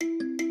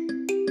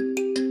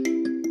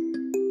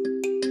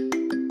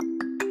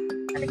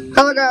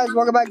Hello guys,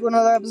 welcome back to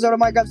another episode of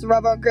Minecraft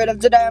Survival and Creative.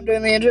 Today I'm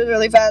doing the intro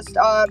really fast.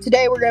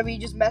 Today we're gonna be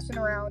just messing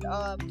around.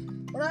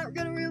 We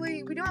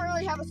don't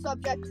really have a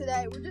subject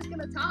today. We're just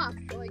gonna talk,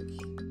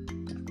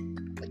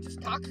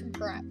 just talk some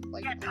crap.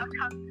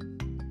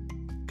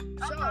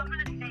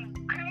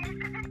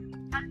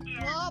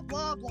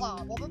 Blah blah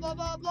blah blah blah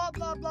blah blah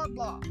blah blah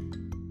blah.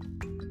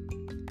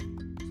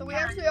 So we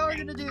actually are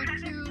gonna do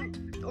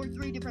 2 or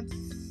 3 different.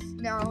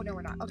 No,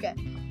 we're not. Okay.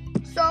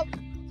 So,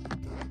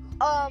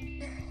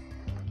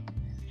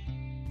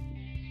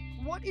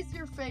 what is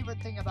your favorite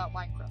thing about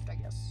Minecraft, I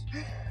guess?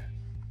 We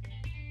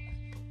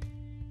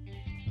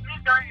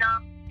don't know.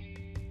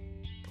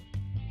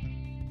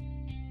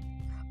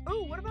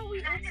 Oh, what about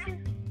we actually...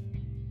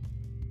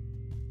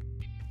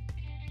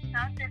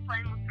 That's it,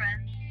 playing with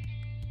friends.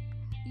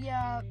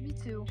 Yeah, me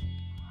too.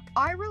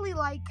 I really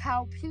like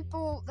how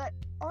people that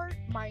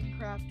aren't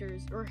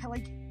Minecrafters or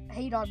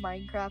hate on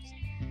Minecraft,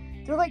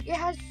 they're like, it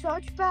has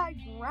such bad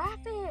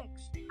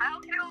graphics.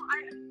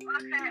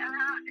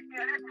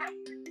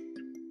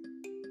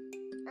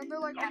 And they're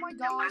like, oh my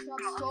gosh,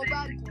 that's so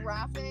bad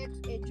graphics.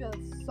 It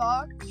just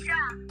sucks. Yeah.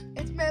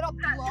 It's made of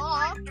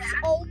blocks.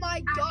 Oh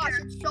my gosh,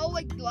 it's so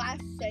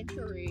last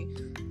century.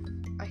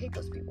 I hate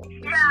those people.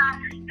 Yeah,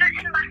 in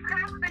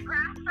Minecraft, the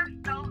graphs are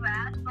so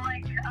bad.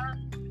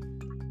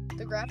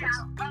 The graphics?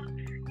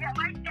 Yeah,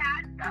 my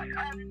dad,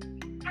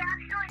 he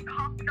actually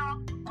copied off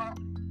the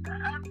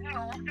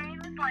old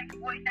games,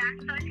 way back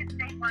so he could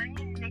save money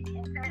and make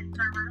infinite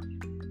servers.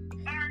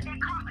 And they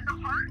copied the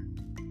heart.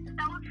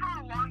 That was from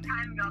a long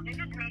time ago. They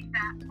didn't make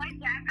that. My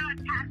dad got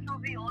attached to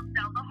the old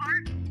Zelda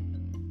heart.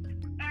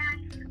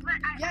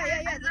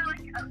 And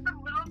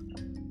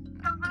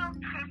some little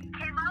kid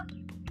came up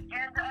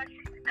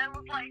and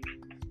was like,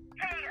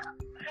 hey,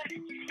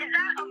 is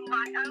that a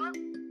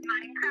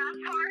Minecraft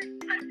heart?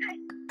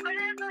 But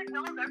it's like,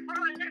 no, they're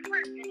from a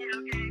different video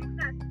game.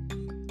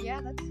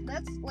 Yeah,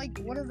 that's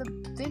one of the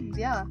things,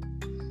 yeah.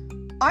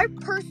 I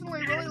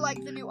personally really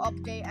like the new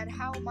update and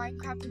how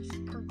Minecraft has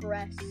just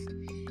progressed.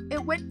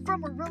 It went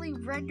from a really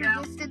render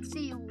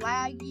distancy,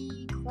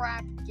 laggy,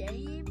 crap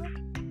game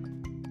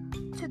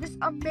to this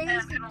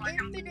amazing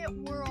infinite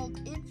world,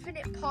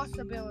 infinite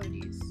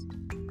possibilities.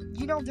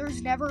 You know,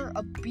 there's never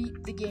a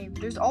beat the game.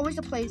 There's always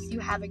a place you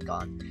haven't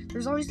gone.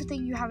 There's always a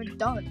thing you haven't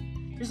done.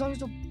 There's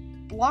always a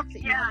block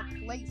that you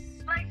haven't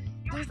placed.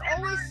 There's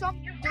always a mob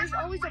you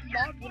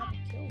haven't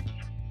killed.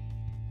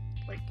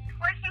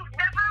 You've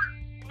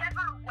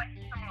never went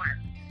somewhere.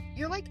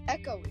 You're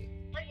echoey.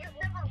 Why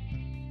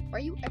are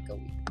you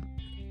echoey?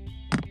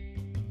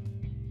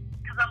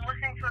 Because I'm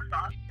listening to a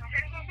song.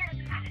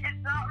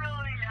 It's not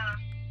really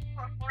a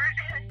word.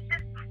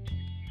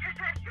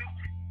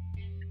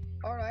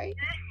 Alright.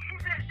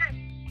 Do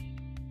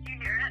you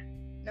hear it?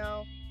 No.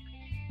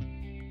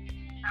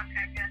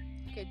 Okay, good.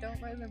 Okay, don't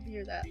let them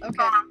hear that.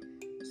 Okay.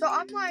 So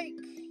I'm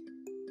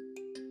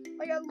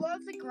I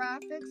love the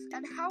graphics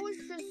and how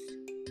it's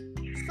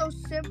just so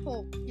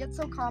simple yet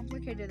so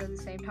complicated at the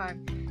same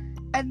time.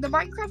 And the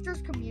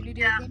Minecrafters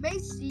community, they may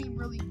seem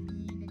really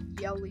mean and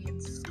yelly and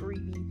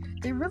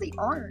screamy. They really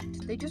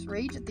aren't. They just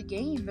rage at the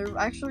game. They're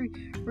actually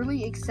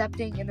really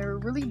accepting and they're a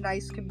really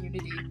nice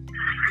community.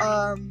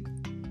 Yeah.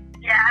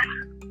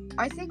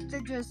 I think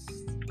they're just...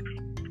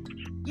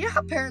 You know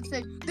how parents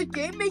say, the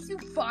game makes you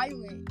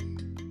violent.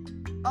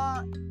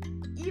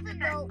 Even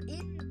though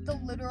in the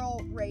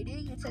literal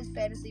rating it says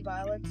fantasy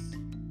violence,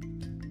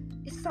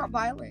 it's not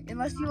violent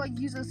unless you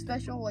use a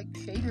special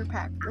shader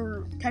pack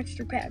or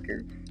texture pack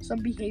or some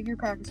behavior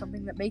pack or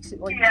something that makes it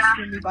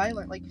extremely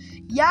violent.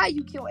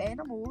 You kill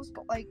animals,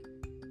 but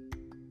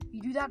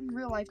you do that in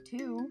real life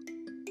too.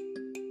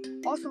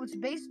 Also, it's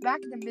based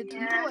back in the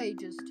medieval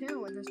ages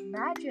too, and there's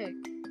magic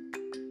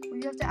where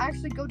you have to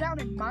actually go down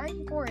and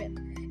mine for it,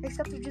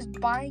 except they're just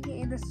buying it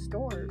in the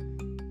store.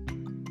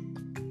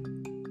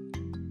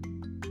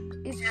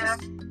 It's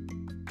just,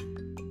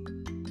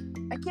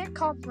 I can't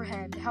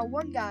comprehend how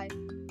one guy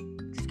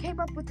just came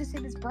up with this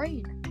in his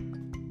brain.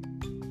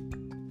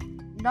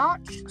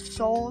 Notch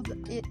sold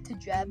it to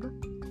Jeb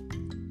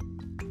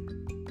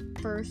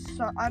for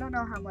I don't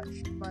know how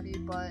much money,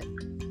 but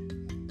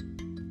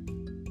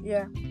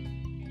yeah.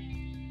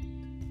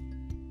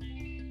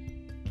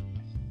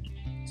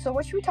 So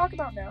what should we talk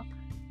about now?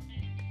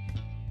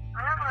 I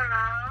don't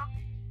know.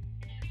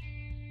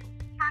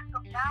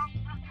 Talk about...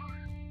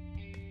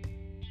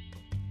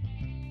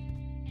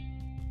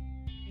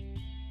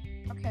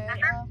 Okay,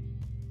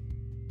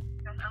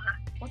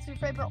 what's your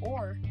favorite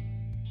ore?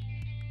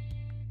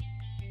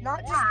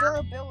 Not just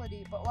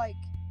durability, but what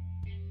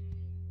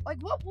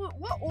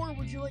ore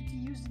would you like to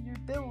use in your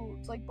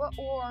builds? What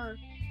ore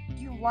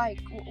do you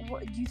like?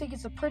 What do you think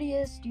it's the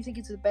prettiest? Do you think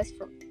it's the best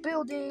for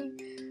building?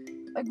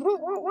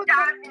 What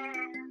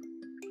Diamond.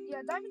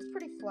 Yeah, diamond's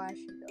pretty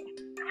flashy though.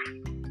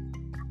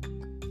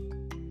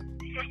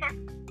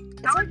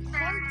 It's hard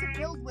to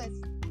build with.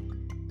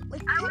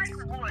 I like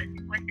wood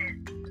with it.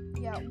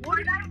 Yeah,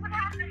 wood. I would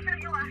have to show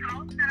you a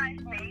house that I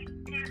made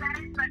to you guys,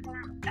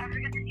 after I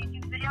get this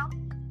YouTube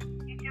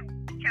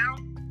channel.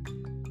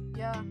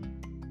 Yeah.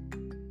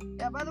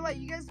 Yeah, by the way,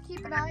 you guys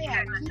keep an eye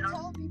out. Keep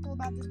telling people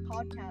about this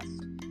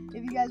podcast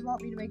if you guys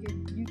want me to make a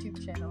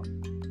YouTube channel.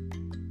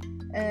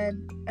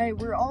 And hey,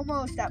 we're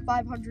almost at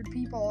 500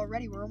 people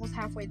already. We're almost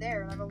halfway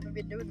there, and I've only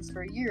been doing this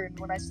for a year. And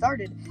when I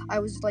started, I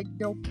was like,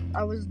 nope,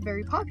 I wasn't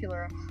very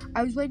popular.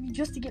 I was waiting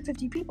just to get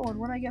 50 people, and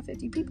when I got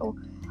 50 people,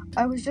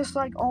 I was just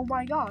like, oh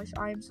my gosh,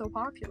 I am so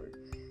popular.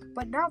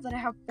 But now that I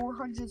have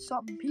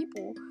 400-something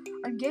people,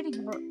 I'm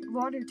getting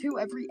one or two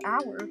every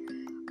hour.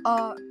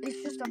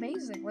 It's just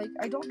amazing. Like,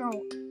 I don't know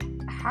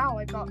how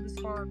I got this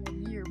far in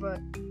 1 year, but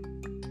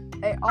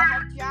hey, I'll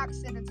have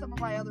Jackson and some of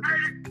my other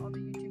friends on the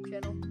YouTube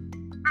channel.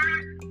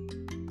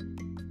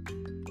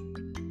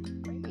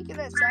 Why are you making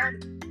that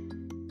sound?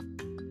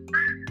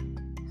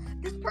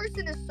 This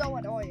person is so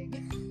annoying.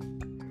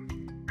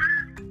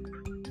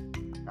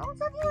 That one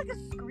sounded like a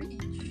screech.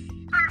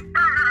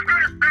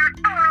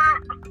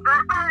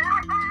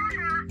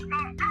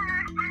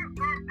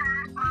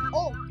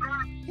 Oh,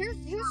 here's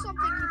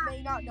something you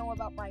may not know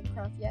about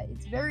Minecraft yet.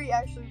 It's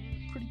actually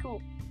pretty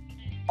cool.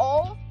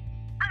 All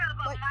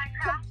like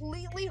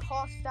completely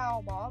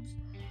hostile mobs,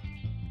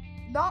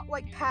 not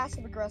like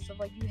passive aggressive,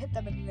 like you hit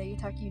them and they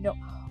attack you. No,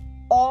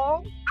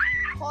 all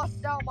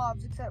hostile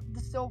mobs except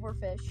the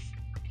silverfish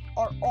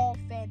are all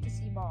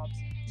fantasy mobs.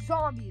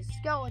 Zombies,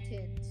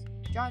 skeletons,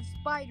 giant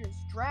spiders,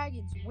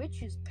 dragons,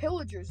 witches,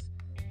 pillagers.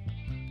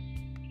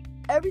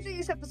 Everything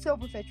except the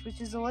silverfish, which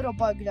is a little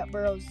bug that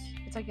burrows.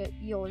 It's like an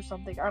eel or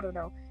something. I don't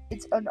know.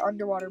 It's an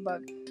underwater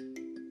bug.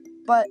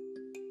 But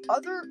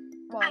other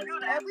mobs,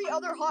 every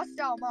other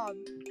hostile mob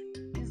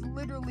is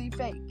literally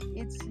fake.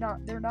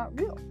 They're not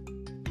real.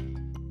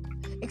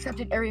 Except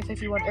in Area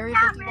 51. Area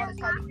 51 is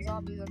hiding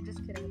zombies. I'm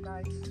just kidding. I'm not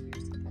a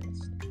conspiracy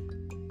theorist.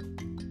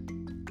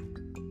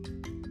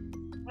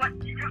 What?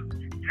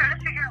 Try to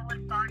figure out what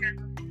song I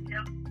listen to.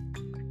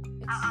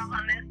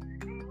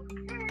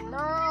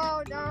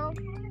 No.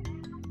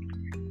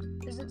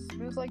 Is it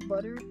Smooth Like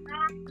Butter?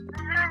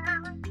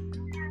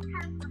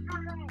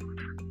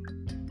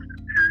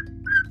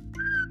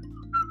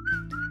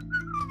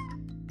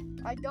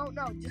 I don't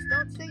know. Just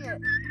don't sing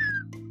it.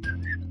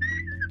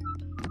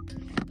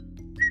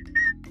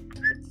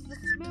 It's the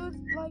Smooth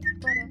Like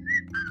Butter.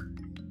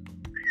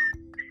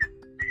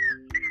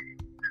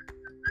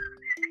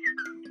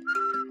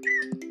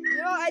 You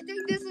know, I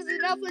think this is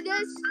enough of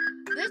this.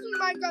 This was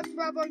Minecraft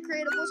Survival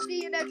Uncreative. We'll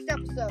see you next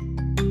episode.